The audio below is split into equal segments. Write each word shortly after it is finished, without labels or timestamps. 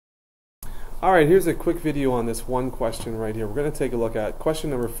Alright, here's a quick video on this one question right here. We're going to take a look at question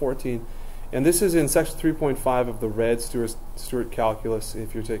number 14, and this is in section 3.5 of the red Stewart Calculus,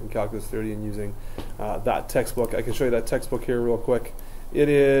 if you're taking Calculus 30 and using that textbook. I can show you that textbook here real quick. It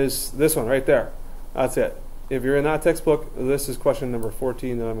is this one right there. That's it. If you're in that textbook, this is question number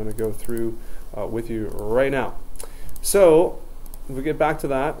 14 that I'm going to go through with you right now. So, if we get back to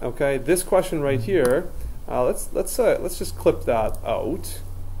that, okay, this question right here, let's just clip that out.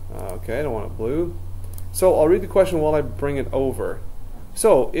 Okay, I don't want it blue. So I'll read the question while I bring it over.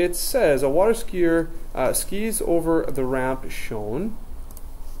 So it says a water skier skis over the ramp shown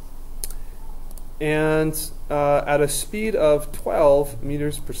and at a speed of 12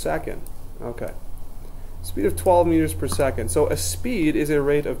 meters per second. Okay, speed of 12 meters per second. So a speed is a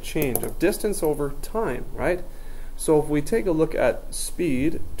rate of change of distance over time, right? So if we take a look at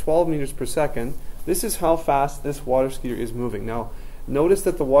speed, 12 meters per second, this is how fast this water skier is moving. Now, notice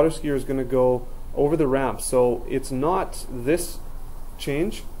that the water skier is going to go over the ramp, so it's not this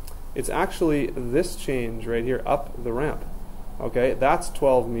change, it's actually this change right here up the ramp. Okay, that's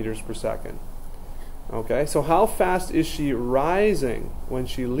 12 meters per second. Okay, so how fast is she rising when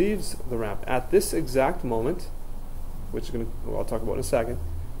she leaves the ramp? At this exact moment, which is I'll talk about in a second,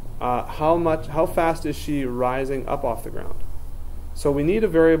 how fast is she rising up off the ground? So we need a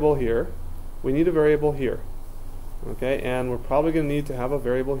variable here, we need a variable here. Okay, and we're probably going to need to have a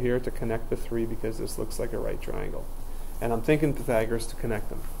variable here to connect the three because this looks like a right triangle. And I'm thinking Pythagoras to connect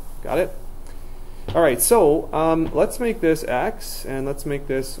them. Got it? Alright, so let's make this x, and let's make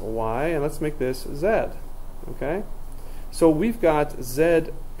this y, and let's make this z. Okay? So we've got z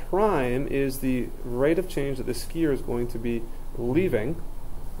prime is the rate of change that the skier is going to be leaving,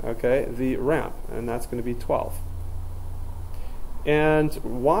 okay, the ramp, and that's going to be 12. And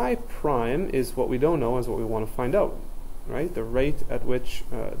y prime is what we don't know, is what we want to find out, right? The rate at which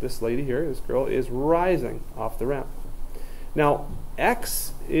this lady here, this girl, is rising off the ramp. Now,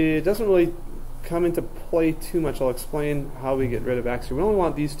 x, it doesn't really come into play too much. I'll explain how we get rid of x here. We only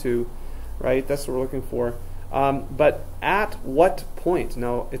want these two, right? That's what we're looking for. But at what point?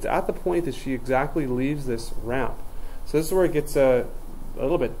 Now, it's at the point that she exactly leaves this ramp. So this is where it gets a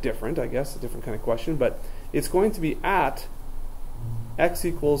little bit different, I guess, a different kind of question. But it's going to be at x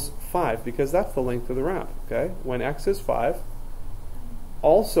equals 5, because that's the length of the ramp. Okay, when x is 5,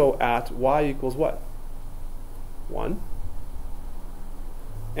 also at y equals what? 1.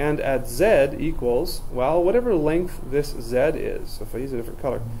 And at z equals, well, whatever length this z is. So if I use a different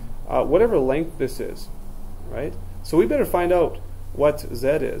color, whatever length this is, right? So we better find out what z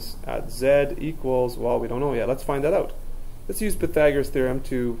is. At z equals, well, we don't know yet. Let's find that out. Let's use Pythagoras' theorem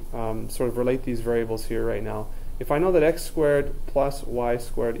to sort of relate these variables here right now. If I know that x squared plus y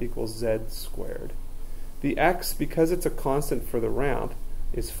squared equals z squared, the x, because it's a constant for the ramp,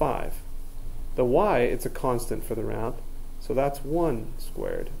 is 5. The y, it's a constant for the ramp, so that's 1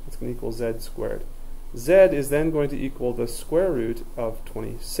 squared. It's going to equal z squared. Z is then going to equal the square root of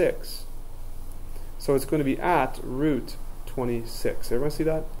 26. So it's going to be at root 26. Everyone see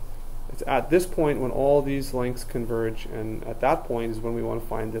that? It's at this point when all these lengths converge, and at that point is when we want to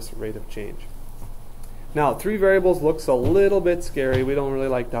find this rate of change. Now, 3 variables looks a little bit scary. We don't really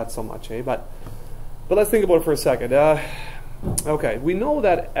like that so much, eh? But let's think about it for a second. Okay, we know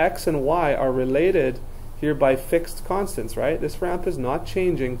that x and y are related here by fixed constants, right? This ramp is not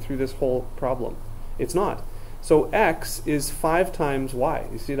changing through this whole problem. It's not. So x is 5 times y.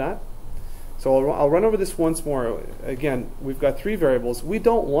 You see that? So I'll run over this once more. Again, we've got 3 variables. We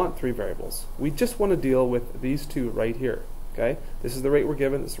don't want 3 variables. We just want to deal with these 2 right here. Okay? This is the rate we're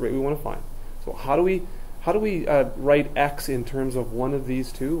given. This is the rate we want to find. So how do we write x in terms of one of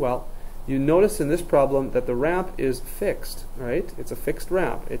these 2? Well, you notice in this problem that the ramp is fixed, right? It's a fixed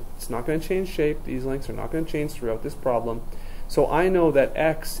ramp. It's not going to change shape. These lengths are not going to change throughout this problem. So I know that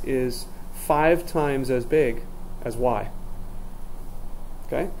x is 5 times as big as y.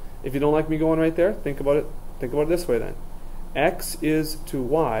 Okay? If you don't like me going right there, think about it this way then. X is to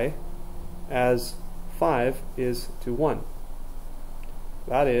y as 5 is to 1.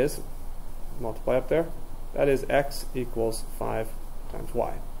 That is, multiply up there, that is x equals 5 times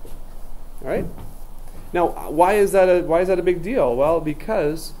y. All right? Now, why is that a big deal? Well,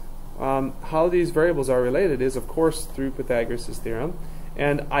 because how these variables are related is, of course, through Pythagoras' theorem.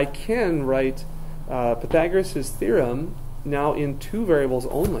 And I can write Pythagoras' theorem now in 2 variables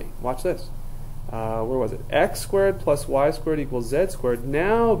only. Watch this. Where was it? X squared plus y squared equals z squared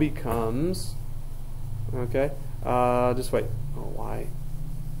now becomes, okay, just wait, oh, y,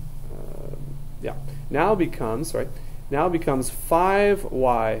 yeah, now becomes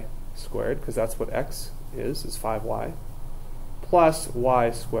 5y squared, because that's what x is 5y, plus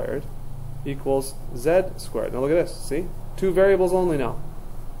y squared equals z squared. Now look at this, see? Two variables only now.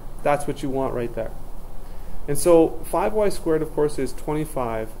 That's what you want right there. And so 5y squared, of course, is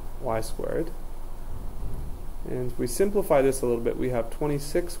 25y squared. And if we simplify this a little bit, we have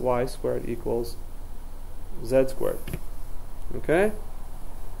 26y squared equals z squared. Okay?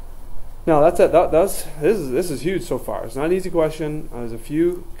 Now that's it. This is huge so far. It's not an easy question. There's a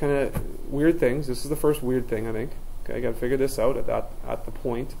few kind of weird things. This is the first weird thing, I think. Okay, I got to figure this out at the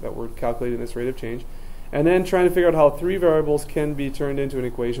point that we're calculating this rate of change, and then trying to figure out how three variables can be turned into an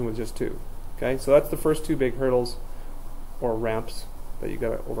equation with just two. Okay, so that's the first two big hurdles or ramps that you got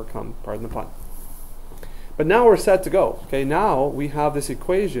to overcome. Pardon the pun. But now we're set to go. Okay, now we have this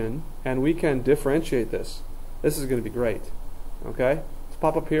equation and we can differentiate this. This is going to be great. Okay, let's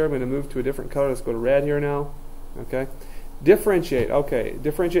pop up here. I'm going to move to a different color. Let's go to red here now. Okay, differentiate. Okay,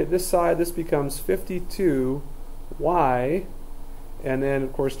 differentiate this side. This becomes 52y, and then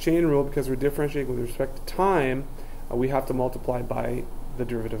of course chain rule, because we're differentiating with respect to time, we have to multiply by the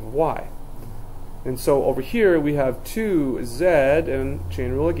derivative of y. And so over here we have 2z, and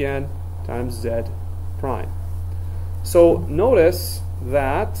chain rule again, times z prime. So notice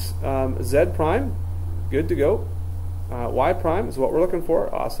that z prime, good to go. Y prime is what we're looking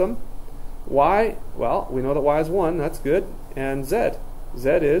for, awesome. Y, well, we know that y is 1, that's good. And z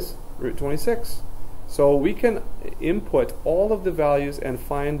is root 26. So we can input all of the values and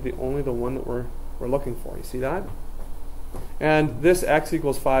find only the one that we're looking for. You see that? And this x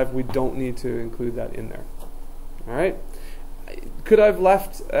equals 5, we don't need to include that in there. All right? Could I have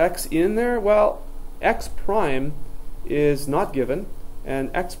left x in there? Well, x prime is not given, and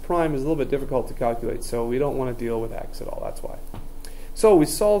x prime is a little bit difficult to calculate, so we don't want to deal with x at all. That's why. So we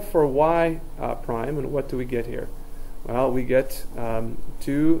solve for y prime, and what do we get here? Well, we get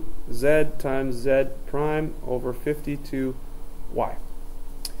 2z times z prime over 52y.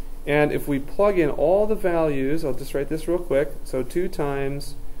 And if we plug in all the values, I'll just write this real quick. So 2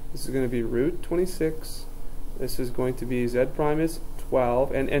 times, this is going to be root 26. This is going to be z prime is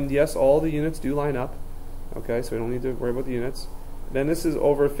 12. And yes, all the units do line up. Okay, so we don't need to worry about the units. Then this is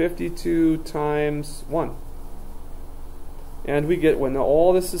over 52 times 1. And we get, when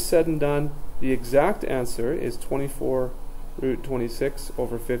all this is said and done, the exact answer is 24 root 26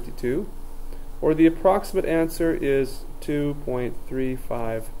 over 52. Or the approximate answer is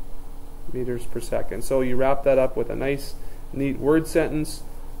 2.35 meters per second. So you wrap that up with a nice, neat word sentence.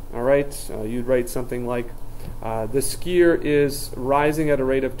 All right, you'd write something like, the skier is rising at a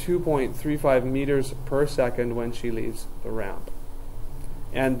rate of 2.35 meters per second when she leaves the ramp.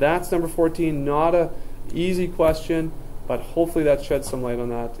 And that's number 14. Not a easy question, but hopefully that sheds some light on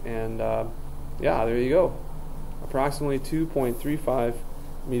that. And yeah, there you go. Approximately 2.35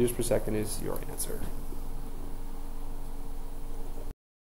 meters per second is your answer.